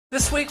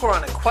This week we're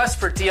on a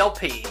quest for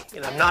DLP,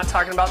 and I'm not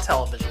talking about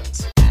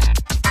televisions.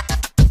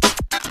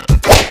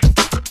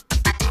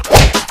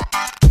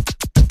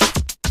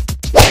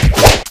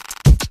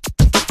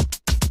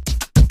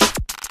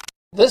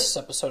 This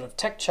episode of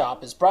Tech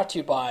Chop is brought to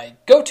you by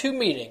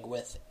GoToMeeting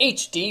with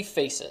HD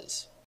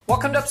Faces.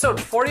 Welcome to episode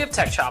 40 of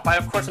Tech Chop. I,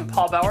 of course, am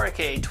Paul Bauer,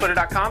 aka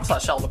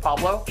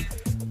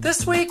twitter.com/ElDePablo.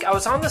 This week I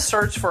was on the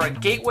search for a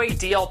gateway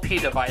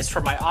DLP device for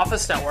my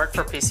office network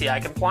for PCI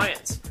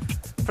compliance.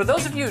 For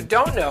those of you who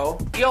don't know,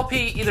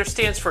 DLP either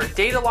stands for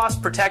data loss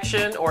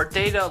protection or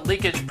data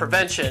leakage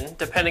prevention,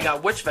 depending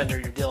on which vendor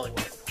you're dealing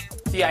with.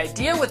 The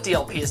idea with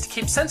DLP is to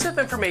keep sensitive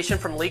information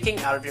from leaking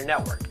out of your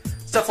network.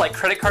 Stuff like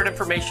credit card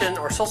information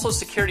or social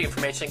security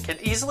information can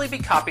easily be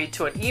copied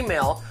to an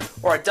email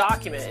or a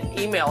document and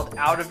emailed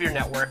out of your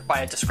network by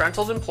a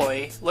disgruntled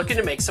employee looking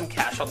to make some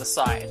cash on the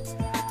side.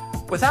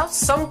 Without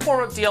some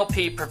form of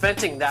DLP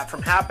preventing that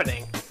from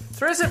happening,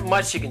 there isn't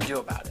much you can do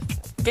about it.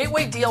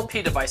 Gateway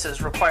DLP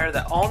devices require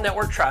that all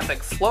network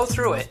traffic flow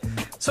through it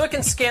so it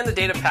can scan the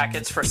data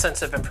packets for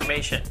sensitive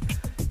information.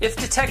 If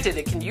detected,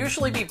 it can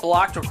usually be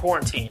blocked or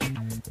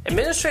quarantined.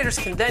 Administrators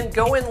can then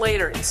go in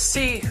later and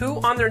see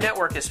who on their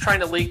network is trying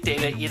to leak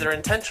data either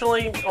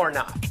intentionally or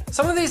not.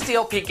 Some of these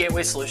DLP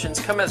gateway solutions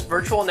come as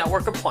virtual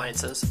network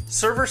appliances,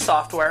 server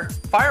software,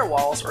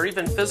 firewalls, or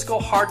even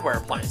physical hardware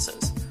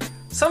appliances.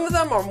 Some of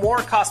them are more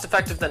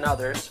cost-effective than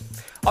others.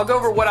 I'll go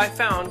over what I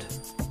found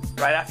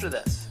right after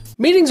this.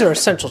 Meetings are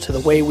essential to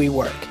the way we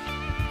work.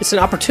 It's an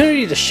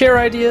opportunity to share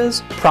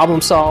ideas, problem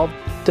solve,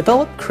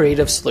 develop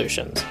creative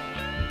solutions.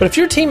 But if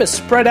your team is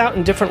spread out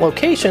in different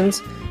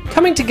locations,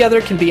 coming together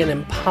can be an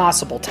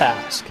impossible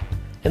task,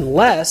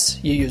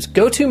 unless you use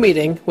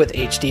GoToMeeting with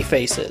HD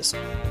Faces,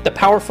 the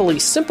powerfully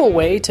simple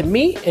way to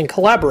meet and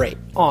collaborate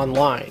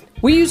online.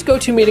 We use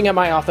GoToMeeting at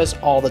my office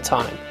all the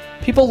time.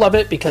 People love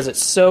it because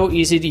it's so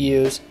easy to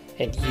use,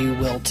 and you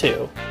will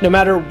too. No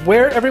matter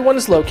where everyone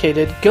is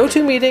located,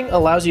 GoToMeeting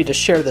allows you to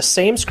share the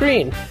same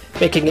screen,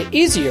 making it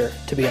easier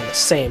to be on the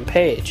same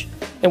page.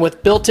 And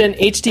with built-in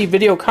HD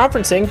video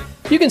conferencing,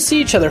 you can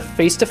see each other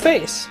face to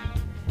face.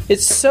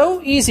 It's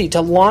so easy to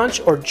launch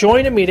or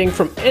join a meeting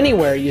from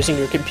anywhere using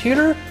your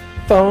computer,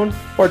 phone,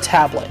 or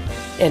tablet.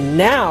 And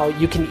now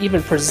you can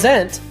even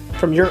present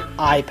from your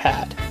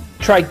iPad.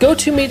 Try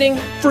GoToMeeting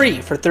free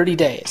for 30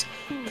 days.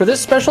 For this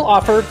special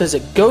offer,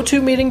 visit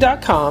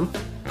GoToMeeting.com,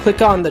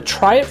 click on the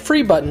Try It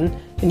Free button,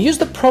 and use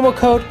the promo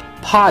code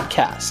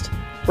PODCAST.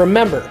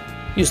 Remember,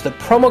 use the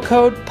promo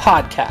code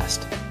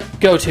PODCAST.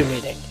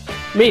 GoToMeeting.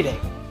 Meeting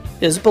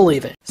is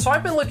believing. So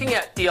I've been looking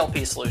at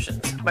DLP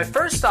solutions. My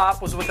first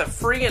stop was with a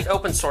free and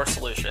open source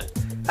solution,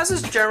 as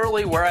is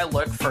generally where I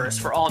look first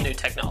for all new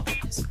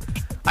technologies.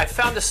 I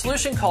found a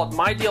solution called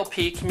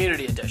MyDLP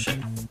Community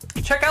Edition.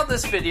 Check out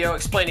this video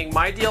explaining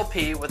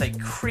MyDLP with a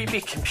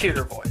creepy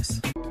computer voice.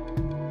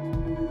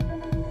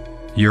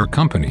 Your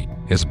company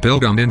is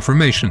built on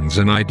informations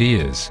and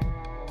ideas.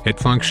 It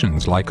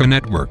functions like a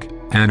network,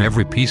 and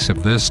every piece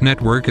of this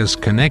network is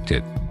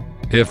connected.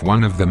 If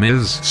one of them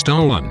is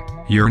stolen,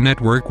 your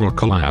network will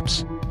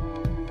collapse.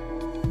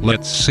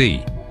 Let's see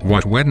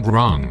what went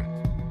wrong.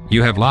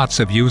 You have lots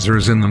of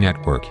users in the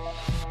network.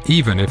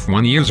 Even if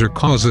one user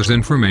causes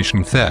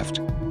information theft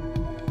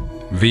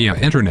via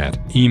internet,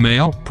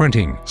 email,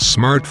 printing,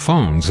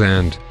 smartphones,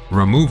 and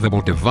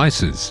removable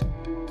devices,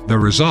 the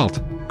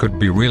result could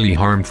be really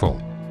harmful.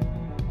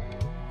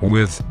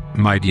 With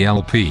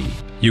MyDLP,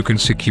 you can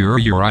secure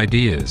your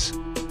ideas.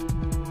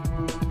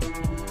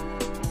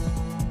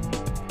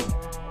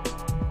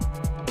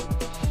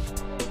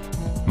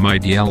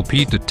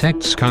 MyDLP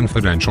detects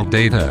confidential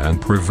data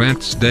and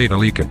prevents data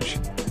leakage.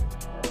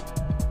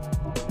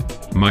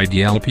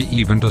 MyDLP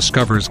even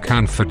discovers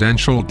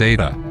confidential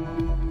data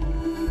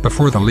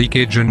before the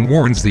leakage and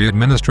warns the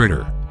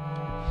administrator.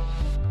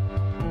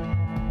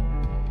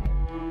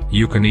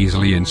 You can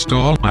easily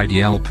install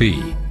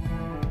MyDLP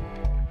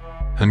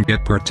and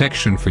get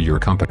protection for your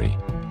company.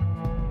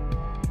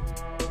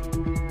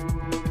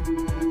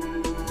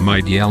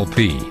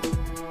 MyDLP.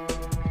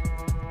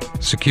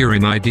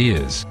 Securing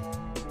ideas.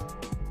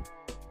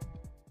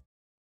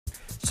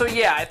 So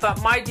yeah, I thought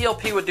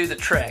MyDLP would do the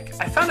trick.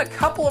 I found a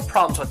couple of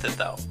problems with it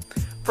though.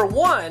 For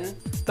one,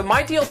 the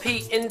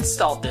MyDLP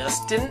install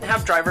disk didn't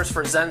have drivers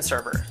for Zen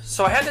server,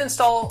 so I had to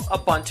install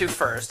Ubuntu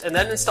first and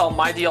then install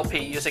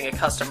MyDLP using a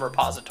custom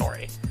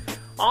repository.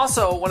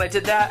 Also, when I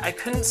did that, I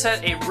couldn't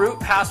set a root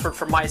password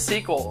for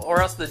MySQL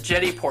or else the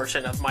Jetty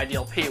portion of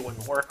MyDLP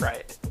wouldn't work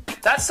right.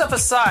 That stuff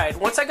aside,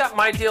 once I got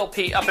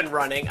MyDLP up and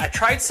running, I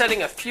tried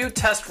setting a few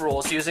test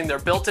rules using their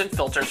built-in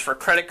filters for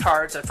credit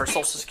cards and for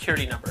social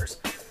security numbers.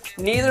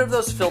 Neither of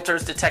those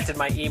filters detected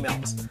my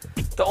emails.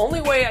 The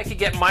only way I could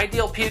get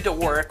MyDLP to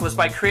work was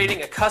by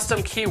creating a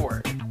custom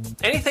keyword.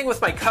 Anything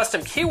with my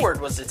custom keyword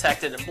was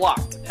detected and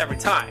blocked every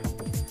time.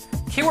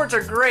 Keywords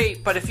are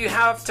great, but if you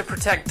have to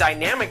protect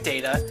dynamic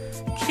data,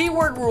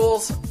 keyword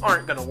rules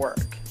aren't going to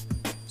work.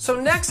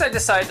 So next I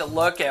decided to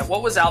look at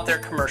what was out there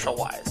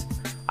commercial-wise.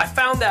 I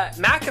found that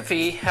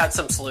McAfee had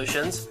some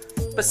solutions,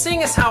 but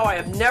seeing as how I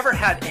have never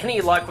had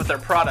any luck with their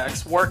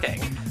products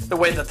working, the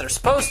way that they're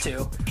supposed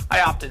to,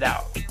 I opted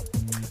out.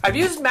 I've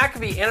used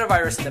McAfee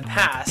antivirus in the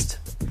past.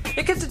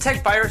 It could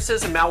detect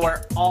viruses and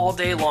malware all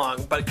day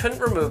long, but it couldn't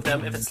remove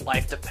them if its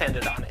life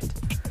depended on it.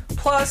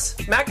 Plus,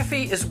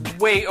 McAfee is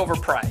way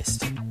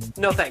overpriced.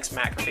 No thanks,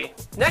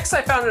 McAfee. Next,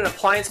 I found an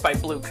appliance by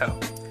Blue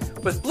Coat.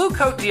 With Blue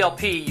Coat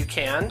DLP, you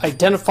can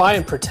identify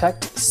and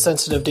protect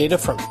sensitive data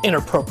from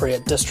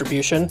inappropriate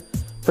distribution,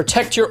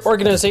 protect your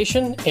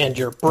organization and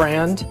your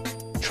brand,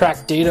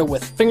 track data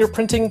with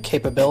fingerprinting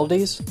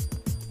capabilities,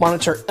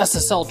 monitor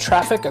SSL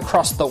traffic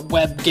across the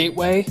web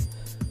gateway,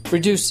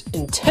 reduce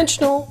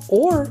intentional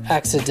or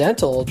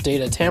accidental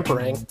data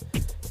tampering,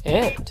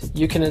 and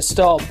you can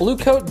install Blue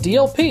Coat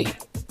DLP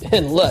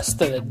in less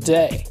than a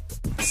day.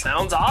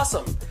 Sounds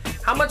awesome.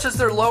 How much is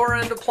their lower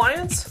end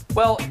appliance?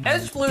 Well,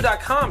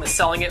 edgeblue.com is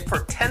selling it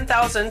for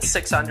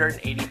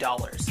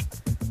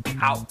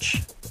 $10,680.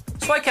 Ouch.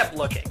 So I kept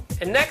looking,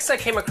 and next I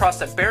came across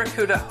a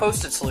Barracuda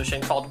hosted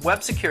solution called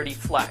Web Security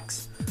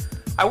Flex.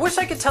 I wish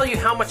I could tell you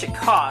how much it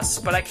costs,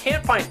 but I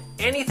can't find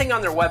anything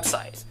on their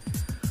website.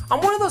 I'm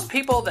one of those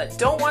people that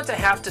don't want to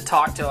have to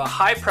talk to a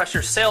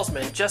high-pressure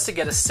salesman just to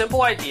get a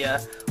simple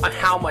idea on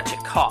how much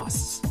it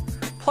costs.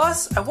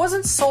 Plus, I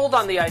wasn't sold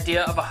on the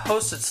idea of a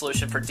hosted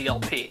solution for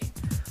DLP.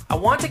 I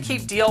want to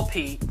keep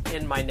DLP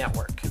in my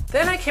network.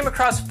 Then I came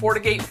across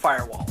FortiGate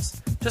firewalls.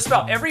 Just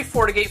about every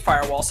FortiGate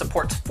firewall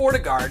supports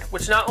FortiGuard,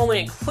 which not only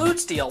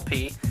includes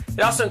DLP,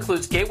 it also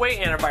includes gateway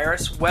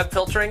antivirus, web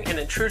filtering, and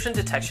intrusion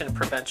detection and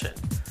prevention.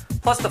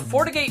 Plus, the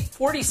FortiGate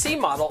 40C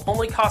model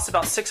only costs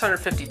about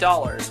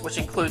 $650, which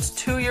includes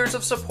 2 years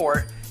of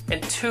support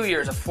and 2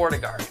 years of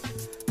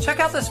FortiGuard. Check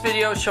out this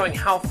video showing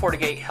how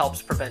FortiGate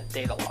helps prevent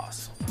data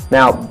loss.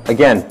 Now,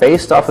 again,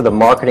 based off of the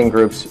marketing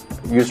group's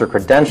user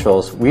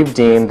credentials, we've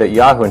deemed that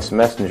Yahoo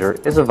Messenger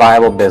is a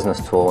viable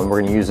business tool, and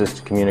we're going to use this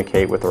to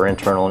communicate with our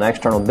internal and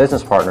external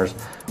business partners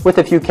with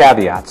a few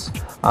caveats.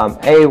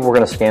 A, we're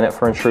going to scan it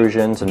for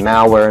intrusions and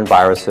malware and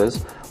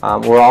viruses.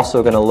 We're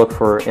also going to look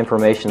for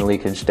information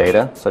leakage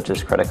data, such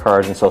as credit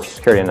cards and social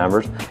security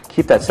numbers,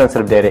 keep that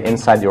sensitive data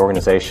inside the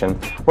organization.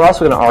 We're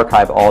also going to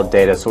archive all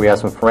data so we have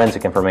some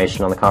forensic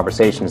information on the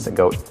conversations that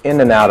go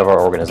in and out of our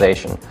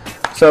organization.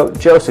 So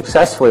Joe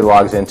successfully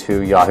logs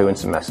into Yahoo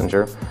Instant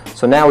Messenger.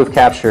 So now we've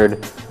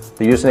captured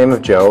the username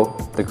of Joe,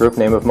 the group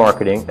name of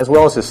marketing, as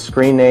well as his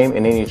screen name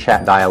and any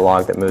chat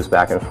dialogue that moves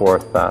back and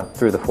forth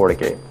through the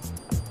FortiGate.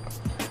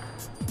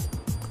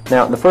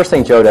 Now, the first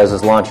thing Joe does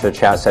is launch a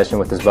chat session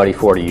with his buddy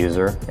 40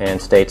 user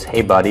and states,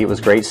 "Hey buddy, it was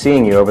great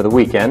seeing you over the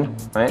weekend."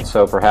 Right?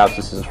 So perhaps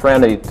this is a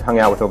friend that he hung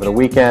out with over the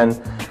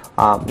weekend.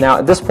 Now,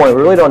 at this point,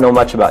 we really don't know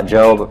much about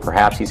Joe, but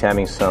perhaps he's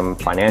having some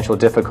financial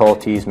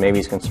difficulties, maybe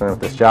he's concerned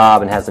with his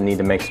job and has the need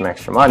to make some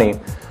extra money.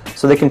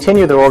 So they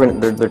continue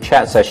their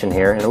chat session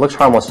here, and it looks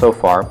harmless so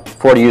far.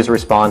 40 user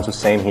responds with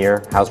 "Same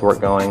here, how's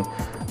work going?"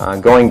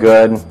 "Going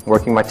good,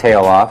 working my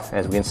tail off."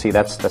 As we can see,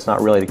 that's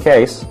not really the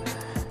case.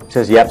 He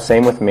says, "Yep,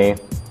 same with me."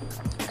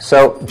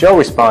 So Joe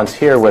responds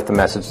here with the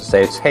message that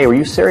states, "Hey, were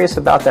you serious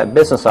about that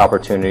business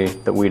opportunity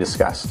that we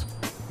discussed?"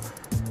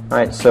 All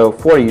right, so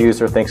 40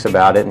 user thinks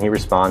about it and he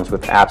responds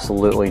with,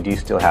 "Absolutely, do you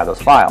still have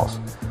those files?"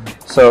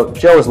 So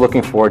Joe is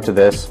looking forward to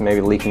this,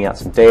 maybe leaking out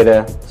some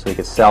data so he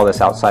could sell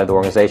this outside the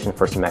organization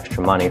for some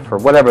extra money for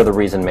whatever the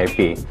reason may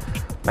be.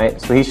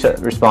 Right? So he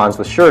responds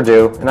with, "Sure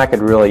do, and I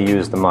could really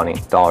use the money,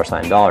 $sign,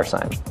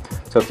 $sign."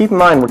 So keep in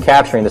mind we're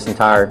capturing this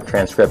entire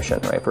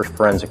transcription, right, for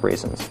forensic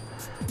reasons.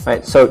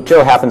 Right, so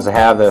Joe happens to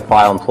have the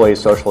file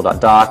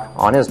employeesocial.doc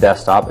on his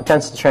desktop,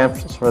 attempts to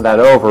transfer that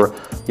over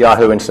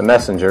Yahoo Instant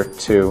Messenger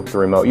to the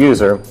remote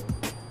user.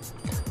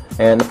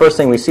 And the first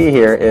thing we see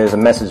here is a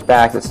message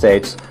back that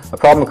states, "A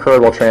problem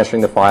occurred while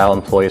transferring the file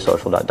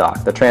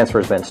employeesocial.doc. The transfer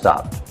has been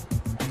stopped."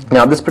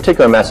 Now, this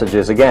particular message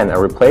is, again, a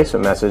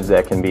replacement message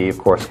that can be, of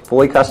course,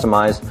 fully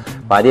customized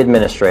by the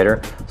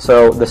administrator.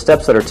 So the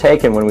steps that are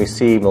taken when we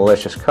see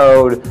malicious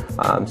code,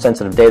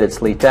 sensitive data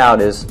that's leaked out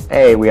is,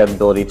 A, we have the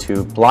ability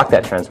to block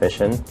that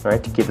transmission,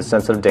 right, to keep the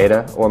sensitive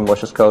data or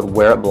malicious code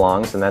where it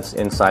belongs, and that's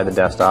inside the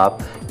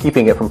desktop,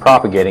 keeping it from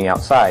propagating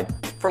outside.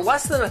 For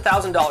less than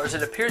 $1,000,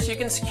 it appears you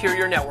can secure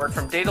your network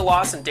from data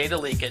loss and data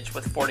leakage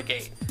with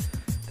FortiGate.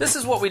 This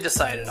is what we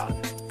decided on.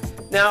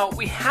 Now,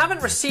 we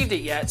haven't received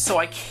it yet, so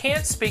I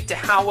can't speak to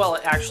how well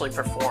it actually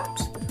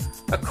performs.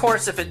 Of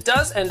course, if it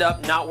does end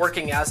up not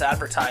working as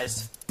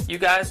advertised, you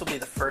guys will be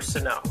the first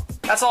to know.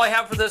 That's all I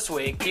have for this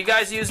week. Do you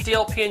guys use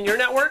DLP in your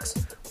networks?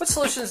 What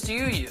solutions do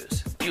you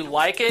use? Do you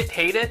like it,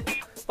 hate it?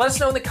 Let us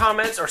know in the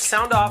comments or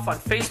sound off on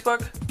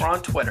Facebook or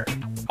on Twitter.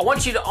 I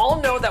want you to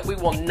all know that we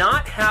will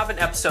not have an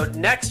episode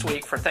next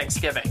week for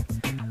Thanksgiving,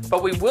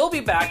 but we will be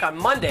back on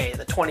Monday,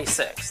 the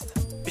 26th.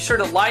 Be sure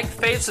to like,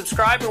 fave,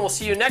 subscribe, and we'll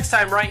see you next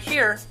time right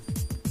here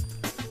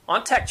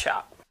on Tech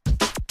Chop.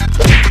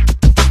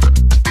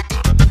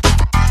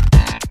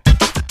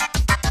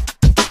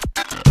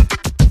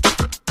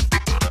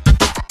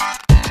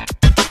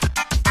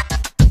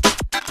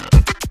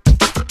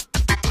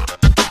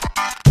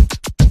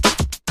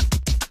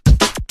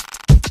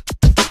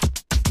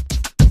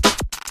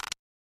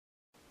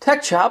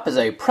 Tech Chop is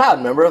a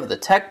proud member of the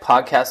Tech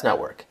Podcast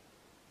Network.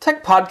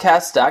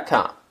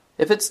 techpodcast.com.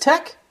 If it's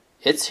tech,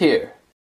 it's here.